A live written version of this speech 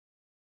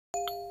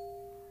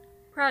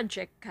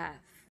Project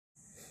Calf.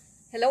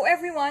 Hello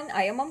everyone,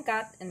 I am Ma'am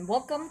Kat and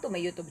welcome to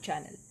my YouTube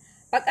channel.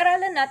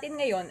 Pag-aralan natin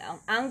ngayon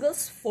ang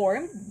angles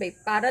formed by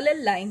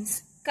parallel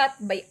lines cut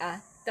by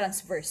a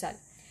transversal.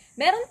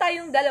 Meron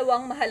tayong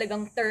dalawang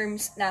mahalagang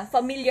terms na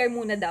familiar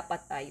muna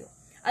dapat tayo.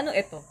 Ano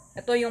ito?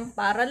 Ito yung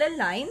parallel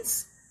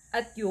lines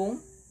at yung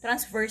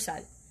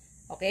transversal.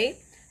 Okay?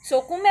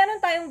 So kung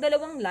meron tayong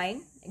dalawang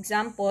line,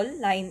 example,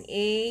 line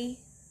A,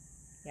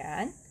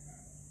 yan,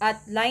 at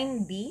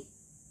line B.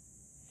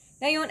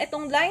 Ngayon,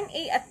 itong line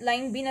A at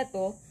line B na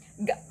to,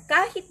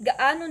 kahit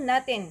gaano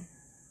natin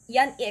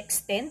yan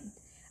i-extend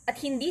at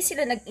hindi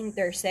sila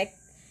nag-intersect,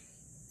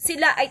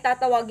 sila ay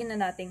tatawagin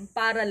na nating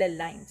parallel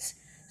lines.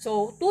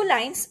 So, two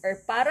lines are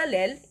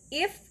parallel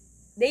if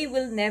they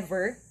will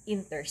never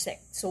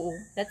intersect. So,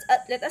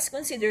 let us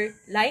consider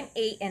line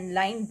A and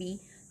line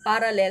B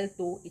parallel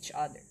to each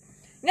other.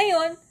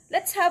 Ngayon,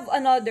 let's have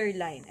another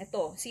line.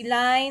 Ito, si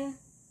line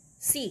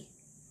C.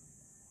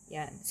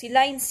 Yan, si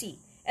line C.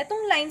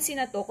 Etong line C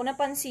na to, kung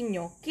napansin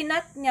nyo,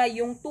 kinat niya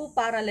yung two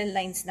parallel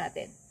lines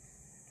natin.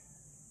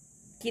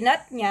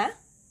 Kinat niya,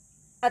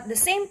 at the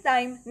same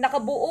time,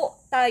 nakabuo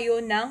tayo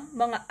ng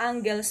mga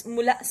angles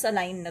mula sa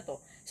line na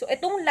to. So,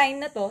 etong line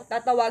na to,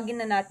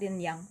 tatawagin na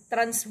natin yung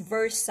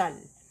transversal.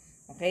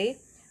 Okay?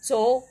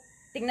 So,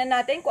 tingnan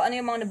natin kung ano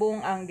yung mga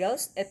nabuong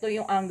angles. Ito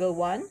yung angle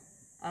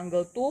 1,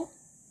 angle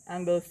 2,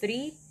 angle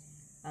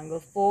 3,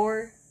 angle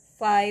 4,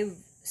 5,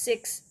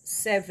 6,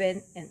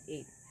 7, and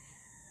 8.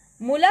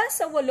 Mula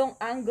sa 8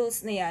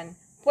 angles na yan,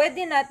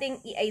 pwede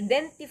nating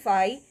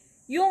i-identify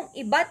yung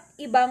iba't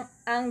ibang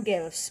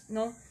angles,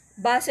 no?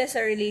 Base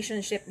sa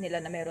relationship nila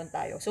na meron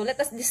tayo. So,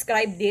 let us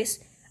describe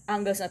these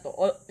angles na to.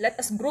 Or let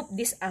us group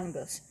these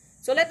angles.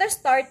 So, let us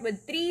start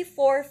with 3,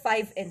 4,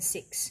 5, and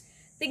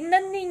 6.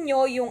 Tignan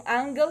ninyo yung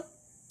angle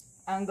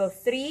 3,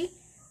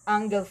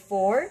 angle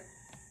 4.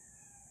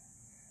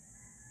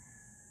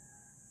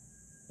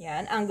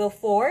 Yan, angle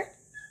 4,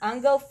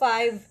 angle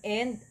 5,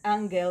 and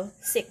angle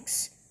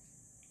 6.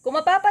 Kung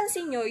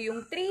mapapansin nyo,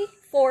 yung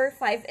 3, 4,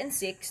 5, and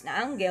 6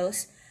 na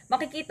angles,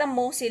 makikita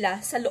mo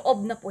sila sa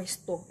loob na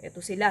pwesto.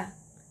 Ito sila.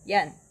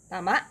 Yan.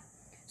 Tama?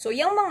 So,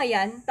 yung mga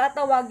yan,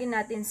 tatawagin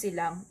natin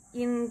silang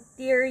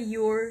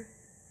interior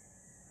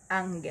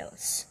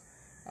angles.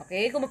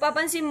 Okay? Kung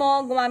mapapansin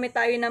mo, gumamit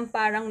tayo ng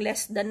parang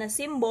less than na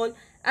symbol,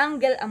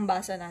 angle ang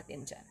basa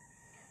natin dyan.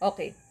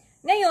 Okay.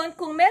 Ngayon,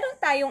 kung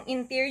meron tayong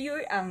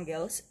interior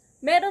angles,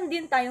 meron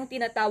din tayong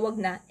tinatawag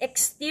na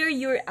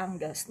exterior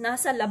angles.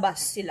 Nasa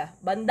labas sila,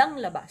 bandang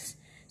labas.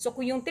 So,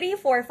 kung yung 3,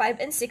 4,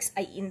 5, and 6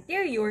 ay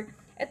interior,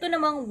 ito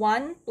namang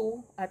 1,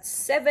 2, at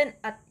 7,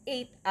 at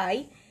 8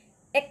 ay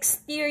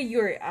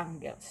exterior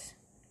angles.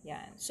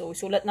 Yan. So,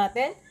 sulat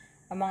natin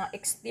ang mga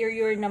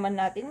exterior naman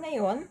natin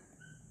ngayon.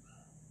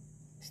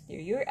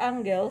 Exterior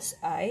angles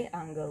ay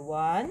angle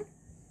 1,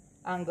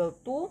 angle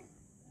 2,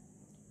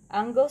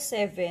 angle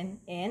 7,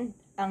 and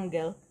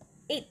angle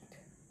 8.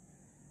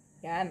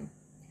 Yan.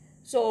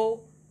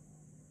 So,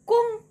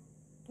 kung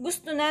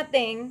gusto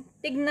nating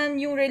tignan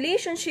yung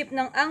relationship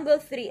ng angle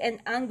 3 and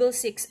angle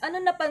 6,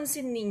 ano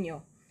napansin ninyo?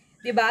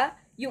 'Di ba?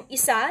 Yung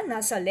isa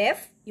nasa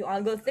left, yung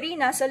angle 3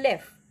 nasa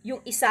left,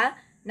 yung isa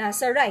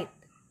nasa right.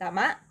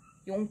 Tama?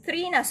 Yung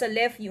 3 nasa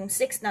left, yung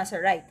 6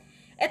 nasa right.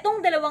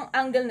 Etong dalawang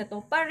angle na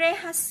to,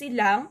 parehas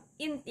silang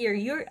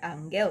interior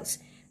angles.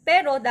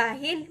 Pero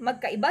dahil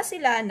magkaiba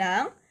sila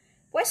ng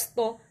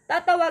pwesto,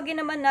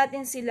 tatawagin naman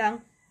natin silang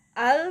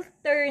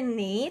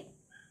alternate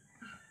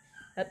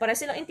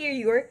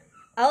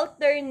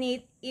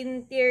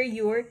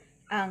interior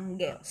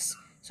angles.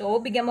 So,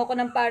 bigyan mo ko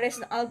ng pares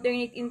ng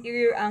alternate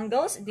interior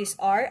angles. These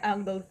are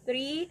angle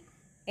 3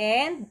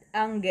 and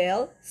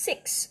angle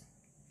 6.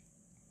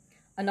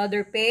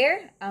 Another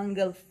pair,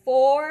 angle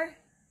 4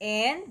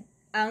 and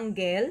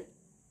angle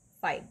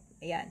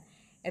 5. Ayan.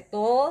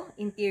 Ito,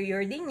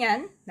 interior din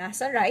yan,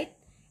 nasa right.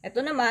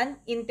 Ito naman,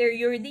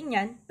 interior din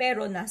yan,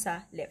 pero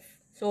nasa left.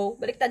 So,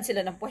 baliktad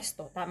sila ng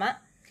pwesto. Tama?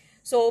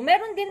 So,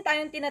 meron din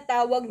tayong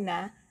tinatawag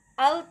na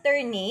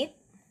alternate.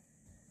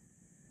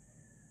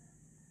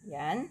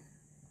 Yan.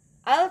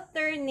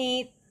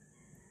 Alternate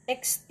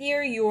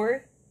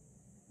exterior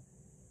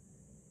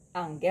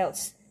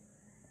angles.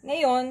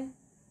 Ngayon,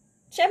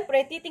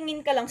 syempre,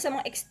 titingin ka lang sa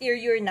mga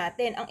exterior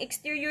natin. Ang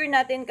exterior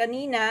natin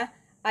kanina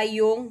ay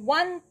yung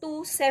 1,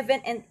 2,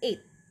 7, and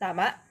 8.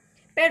 Tama?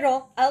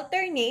 Pero,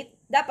 alternate,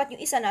 dapat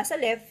yung isa nasa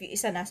left, yung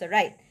isa nasa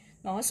right.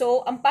 No?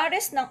 So, ang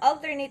pares ng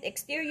alternate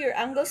exterior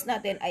angles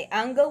natin ay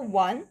angle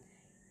 1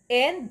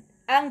 and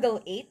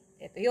angle 8.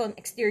 Ito yun,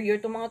 exterior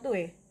to mga to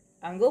eh.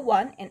 Angle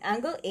 1 and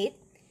angle 8.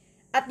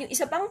 At yung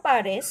isa pang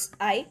pares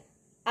ay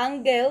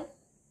angle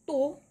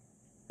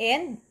 2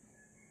 and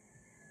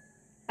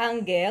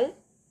angle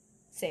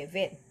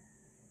 7.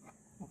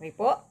 Okay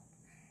po?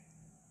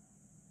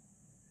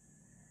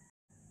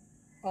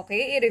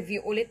 Okay, i-review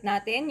ulit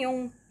natin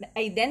yung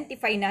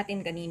identify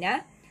natin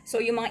kanina. So,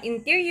 yung mga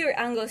interior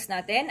angles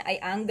natin ay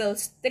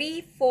angles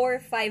 3, 4,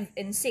 5,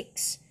 and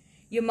 6.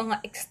 Yung mga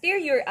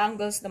exterior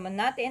angles naman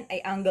natin ay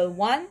angle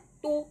 1,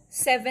 2,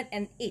 7,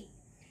 and 8.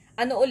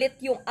 Ano ulit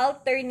yung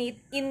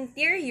alternate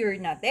interior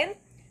natin?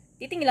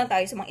 Titingin lang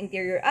tayo sa mga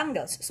interior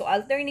angles. So,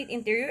 alternate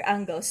interior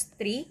angles,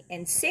 3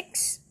 and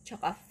 6,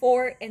 tsaka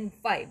 4 and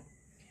 5.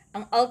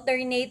 Ang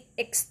alternate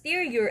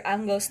exterior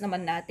angles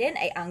naman natin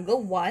ay angle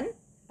 1,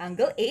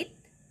 angle 8,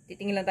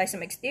 titingin lang tayo sa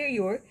mga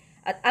exterior,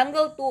 at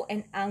angle 2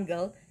 and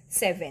angle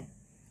 7.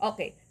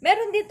 Okay,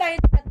 meron din tayo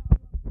na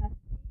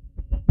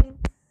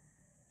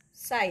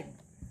side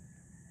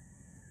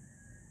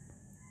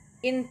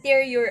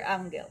interior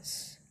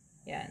angles.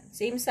 Yan,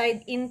 same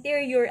side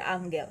interior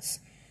angles.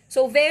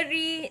 So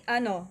very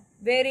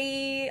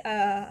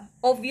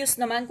obvious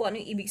naman kung ano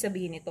yung ibig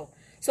sabihin nito.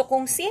 So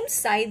kung same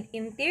side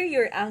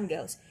interior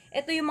angles,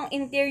 ito yung mga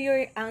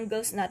interior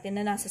angles natin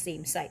na nasa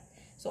same side.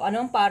 So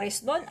anong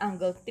pares doon?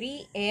 Angle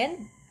 3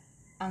 and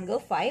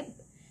angle 5.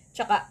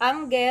 Tsaka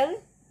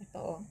angle,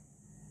 ito,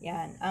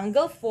 yan,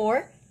 angle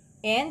 4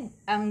 and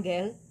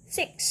angle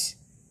 6.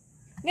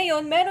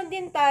 Ngayon, meron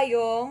din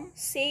tayong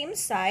same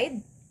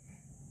side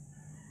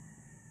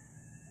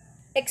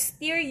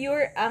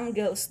exterior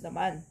angles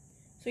naman.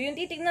 So, yung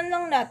titignan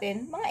lang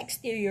natin, mga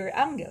exterior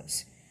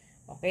angles.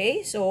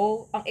 Okay?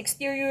 So, ang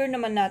exterior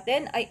naman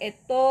natin ay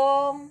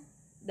itong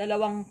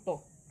dalawang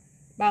to.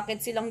 Bakit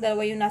silang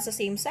dalawa yung nasa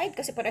same side?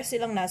 Kasi pares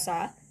silang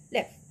nasa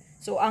left.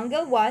 So,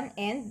 angle 1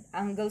 and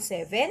angle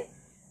 7.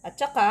 At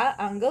saka,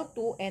 angle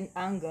 2 and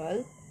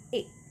angle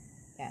 8.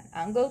 Yan.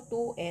 Angle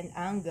 2 and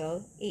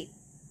angle 8.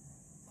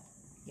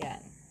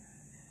 Yan.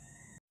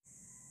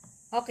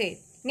 Okay.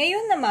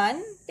 Ngayon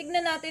naman,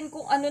 tignan natin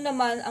kung ano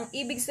naman ang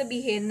ibig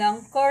sabihin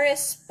ng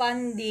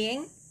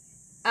corresponding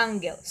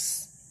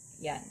angles.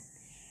 Yan.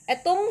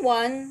 Etong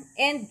 1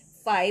 and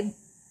 5,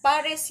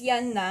 pares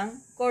yan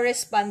ng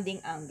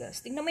corresponding angles.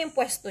 Tignan mo yung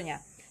pwesto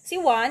niya. Si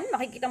 1,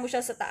 makikita mo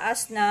siya sa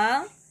taas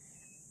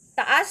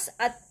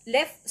at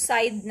left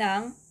side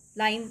ng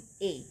line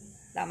A.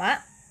 Tama?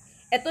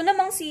 Ito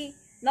namang si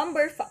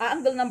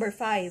angle number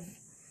 5.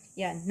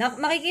 Yan.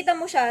 Makikita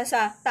mo siya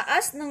sa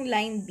taas ng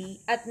line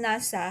B at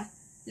nasa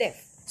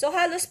left. So,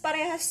 halos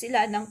parehas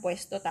sila ng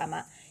pwesto,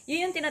 tama?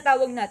 Yun yung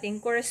tinatawag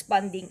nating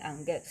corresponding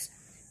angles.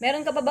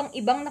 Meron ka pa bang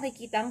ibang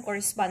nakikitang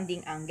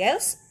corresponding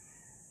angles?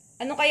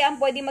 Ano kaya ang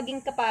pwede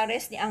maging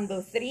kapares ni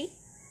angle 3?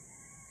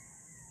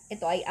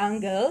 Ito ay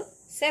angle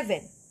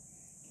 7.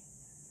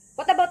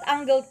 What about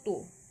angle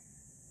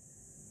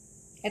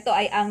 2? Ito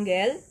ay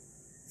angle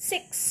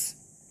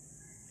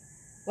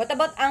 6. What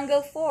about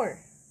angle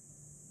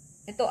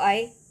 4? Ito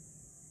ay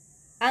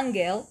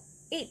angle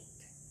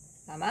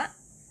 8. Tama?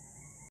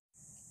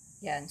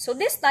 Yan. So,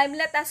 this time,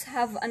 let us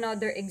have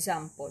another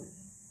example.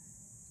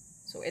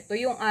 So, ito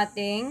yung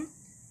ating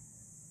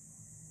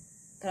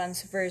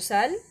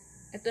transversal.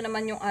 Ito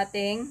naman yung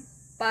ating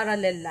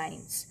parallel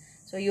lines.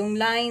 So,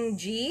 yung line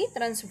G,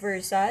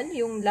 transversal.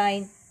 Yung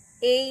line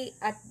A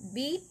at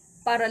B,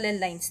 parallel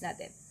lines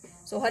natin.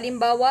 So,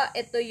 halimbawa,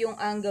 ito yung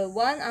angle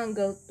 1,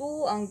 angle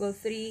 2, angle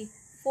 3,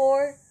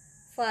 4,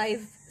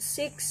 5,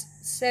 6,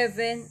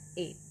 7,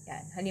 8.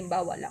 Yan.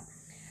 Halimbawa lang.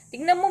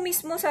 Tingnan mo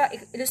mismo sa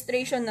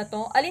illustration na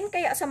to, alin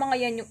kaya sa mga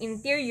yan yung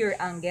interior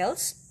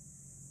angles?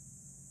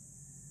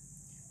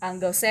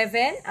 Angle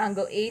 7,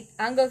 angle 8,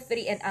 angle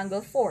 3, and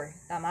angle 4.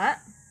 Tama?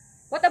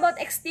 What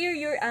about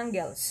exterior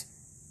angles?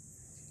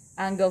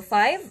 Angle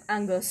 5,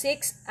 angle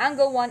 6,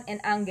 angle 1, and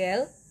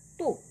angle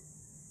 2.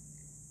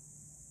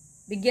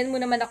 Bigyan mo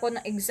naman ako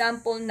ng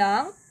example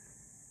ng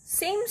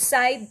same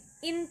side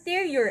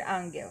interior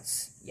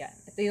angles. Yan.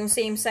 Ito yung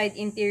same side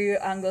interior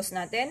angles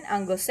natin.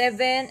 Angle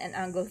 7 and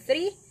angle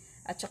 3.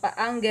 At saka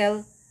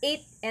angle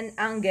 8 and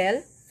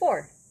angle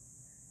 4.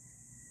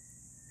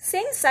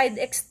 Same side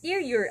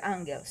exterior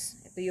angles.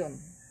 Ito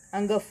yun.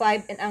 Angle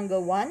 5 and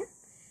angle 1.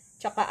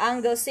 Tsaka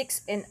angle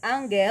 6 and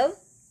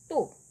angle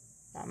 2.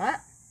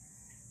 Tama?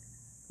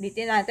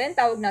 Ulitin natin.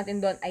 Tawag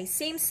natin doon ay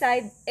same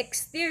side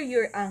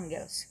exterior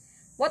angles.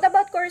 What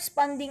about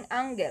corresponding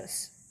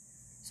angles?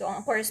 So,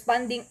 ang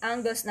corresponding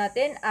angles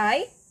natin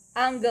ay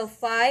angle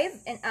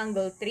 5 and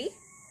angle 3.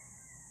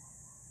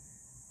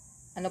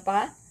 Ano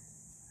pa?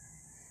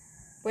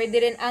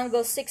 Pwede rin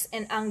angle 6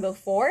 and angle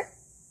 4.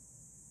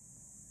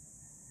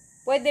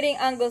 Pwede rin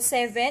angle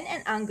 7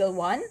 and angle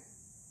 1.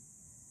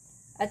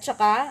 At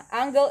saka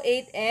angle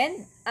 8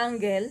 and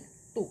angle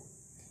 2.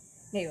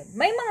 Ngayon,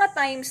 may mga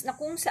times na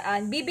kung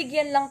saan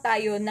bibigyan lang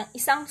tayo ng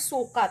isang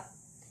sukat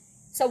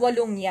sa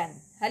walong yan.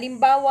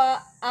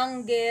 Halimbawa,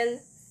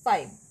 angle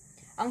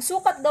 5. Ang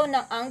sukat daw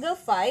ng angle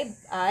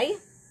 5 ay,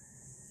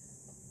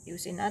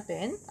 yusin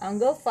natin,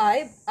 angle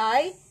 5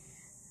 ay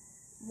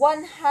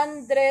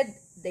 100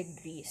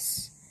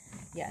 degrees.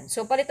 Yan.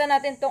 So, palitan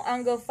natin tong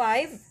angle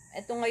 5.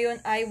 Ito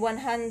ngayon ay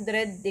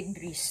 100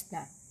 degrees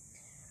na.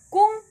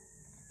 Kung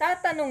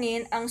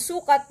tatanungin ang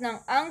sukat ng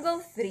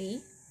angle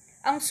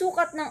 3, ang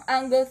sukat ng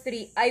angle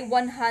 3 ay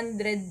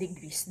 100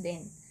 degrees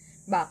din.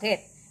 Bakit?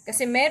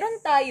 Kasi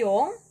meron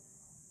tayong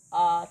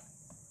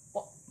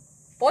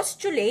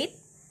postulate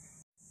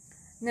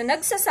na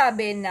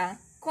nagsasabi na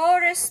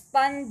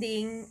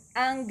corresponding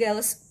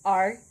angles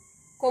are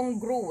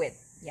congruent.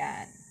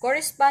 Yan.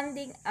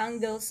 Corresponding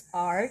angles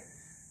are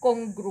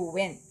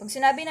congruent. Pag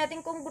sinabi natin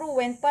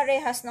congruent,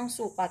 parehas ng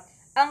sukat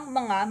ang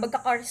mga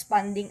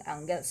magka-corresponding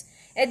angles.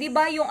 Eh di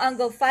ba yung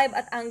angle 5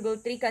 at angle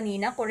 3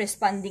 kanina,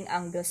 corresponding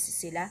angles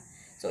sila?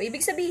 So,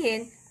 ibig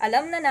sabihin,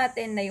 alam na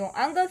natin na yung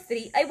angle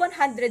 3 ay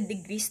 100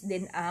 degrees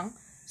din ang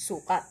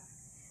sukat.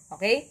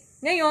 Okay?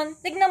 Ngayon,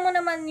 tignan mo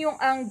naman yung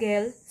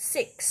angle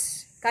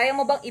 6. Kaya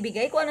mo bang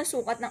ibigay kung anong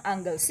sukat ng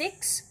angle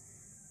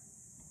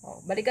 6?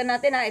 O, balikan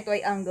natin ha, ito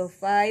ay angle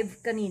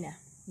 5 kanina.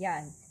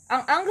 Yan.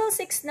 Ang angle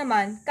 6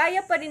 naman,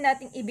 kaya pa rin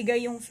nating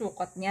ibigay yung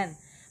sukat niyan.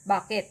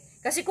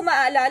 Bakit? Kasi kung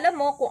maaalala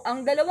mo, kung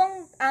ang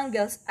dalawang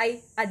angles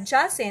ay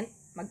adjacent,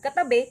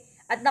 magkatabi,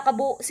 at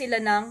nakabuo sila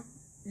ng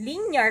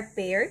linear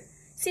pair,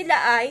 sila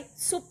ay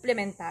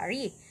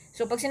supplementary.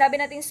 So, pag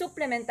sinabi natin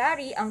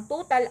supplementary, ang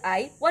total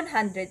ay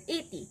 180.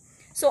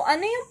 So,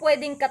 ano yung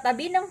pwedeng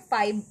katabi ng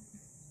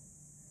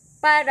 5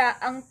 para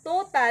ang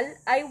total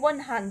ay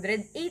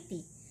 180?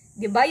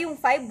 Diba yung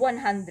 5,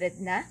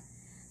 100 na?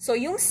 So,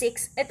 yung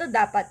 6, ito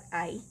dapat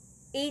ay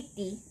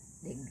 80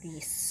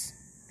 degrees.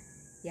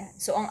 Yan.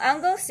 So, ang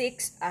angle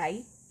 6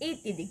 ay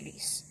 80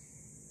 degrees.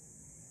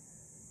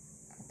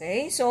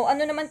 Okay? So,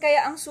 ano naman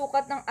kaya ang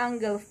sukat ng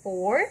angle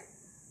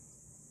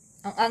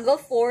 4? Ang angle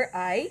 4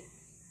 ay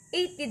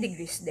 80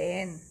 degrees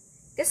din.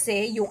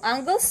 Kasi, yung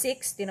angle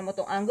 6, tinan mo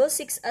itong angle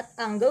 6 at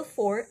angle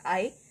 4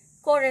 ay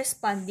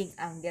corresponding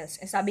angles.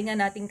 Eh, sabi nga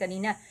natin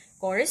kanina,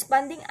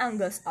 corresponding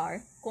angles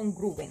are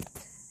congruent.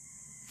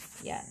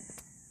 Yan.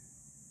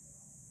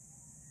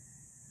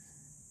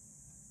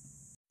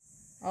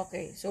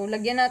 Okay, so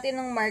lagyan natin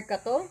ng marka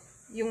to.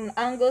 Yung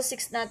angle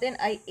 6 natin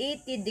ay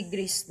 80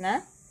 degrees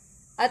na.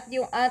 At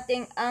yung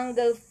ating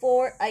angle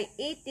 4 ay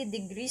 80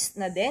 degrees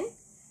na din.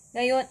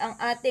 Ngayon, ang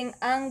ating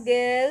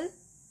angle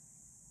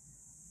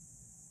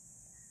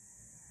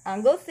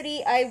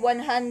 3 ay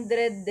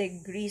 100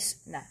 degrees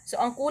na. So,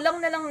 ang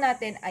kulang na lang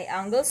natin ay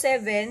angle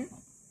 7.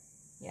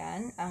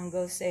 Yan,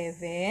 angle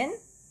 7.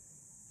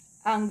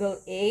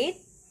 Angle 8.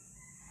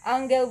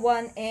 Angle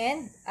 1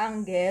 and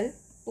angle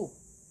 2.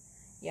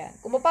 Yan.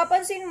 Kung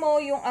mapapansin mo,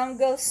 yung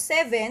angle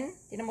 7,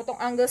 tinan mo tong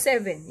angle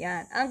 7.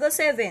 Yan, angle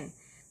 7.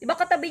 Diba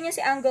katabi niya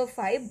si angle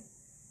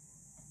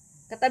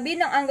 5?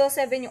 Katabi ng angle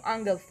 7 yung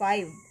angle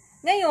 5.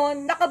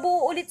 Ngayon,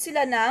 nakabuo ulit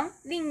sila ng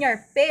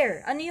linear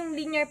pair. Ano yung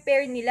linear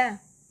pair nila?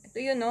 Ito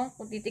yun, no?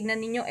 Kung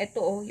titignan ninyo, ito,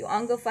 oh, yung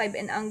angle 5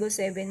 and angle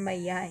 7,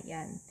 may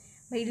yan.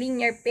 May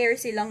linear pair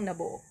silang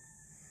nabuo.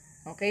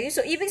 Okay? So,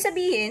 ibig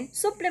sabihin,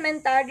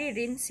 supplementary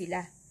rin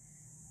sila.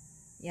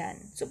 Yan.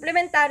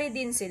 Supplementary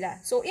din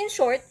sila. So, in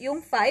short,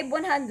 yung 5,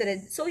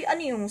 100. So, ano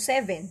yung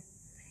 7?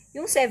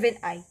 Yung 7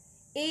 ay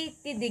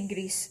 80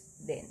 degrees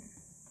din.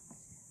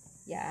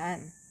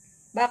 Yan.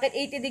 Bakit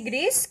 80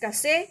 degrees?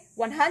 Kasi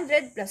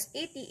 100 plus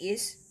 80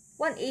 is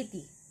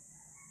 180.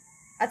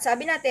 At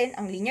sabi natin,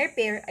 ang linear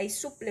pair ay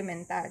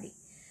supplementary.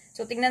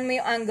 So, tingnan mo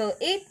yung angle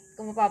 8.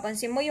 Kung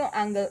mapapansin mo, yung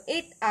angle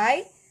 8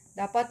 ay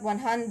dapat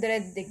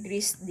 100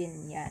 degrees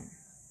din yan.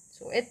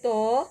 So,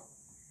 ito,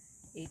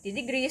 80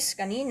 degrees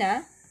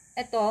kanina.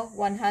 Ito,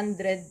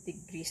 100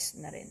 degrees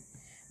na rin.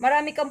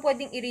 Marami kang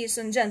pwedeng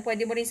i-reason dyan.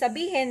 Pwede mo rin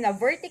sabihin na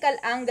vertical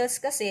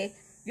angles kasi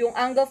yung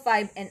angle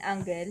 5 and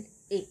angle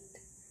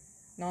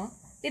 8. No?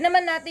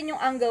 Tinaman natin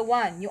yung angle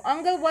 1. Yung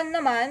angle 1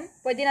 naman,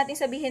 pwede natin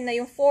sabihin na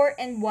yung 4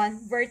 and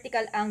 1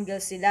 vertical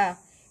angles sila.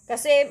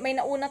 Kasi may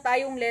nauna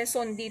tayong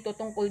lesson dito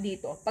tungkol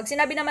dito. Pag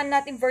sinabi naman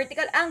natin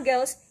vertical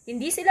angles,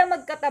 hindi sila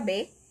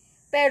magkatabi,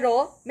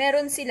 pero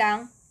meron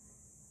silang,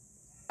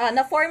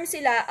 na-form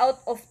sila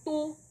out of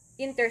two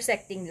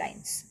intersecting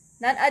lines.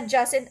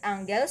 Non-adjacent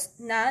angles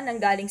na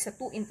nanggaling sa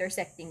two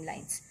intersecting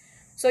lines.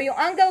 So, yung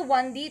angle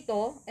 1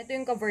 dito, ito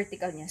yung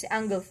ka-vertical niya, si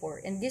angle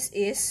 4. And this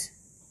is,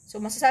 so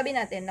masasabi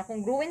natin na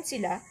congruent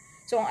sila.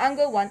 So, ang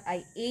angle 1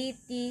 ay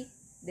 80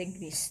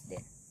 degrees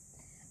din.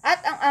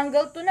 At ang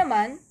angle 2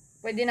 naman,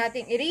 pwede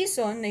nating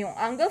i-reason na yung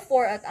angle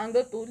 4 at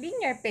angle 2,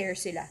 linear pair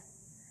sila.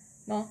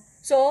 No?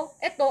 So,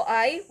 ito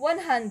ay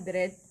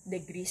 100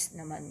 degrees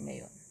naman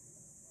ngayon.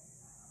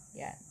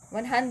 Yan.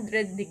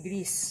 100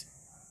 degrees.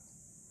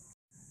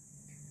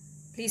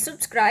 Please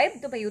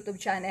subscribe to my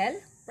YouTube channel,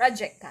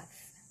 Project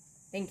Cath.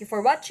 Thank you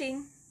for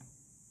watching.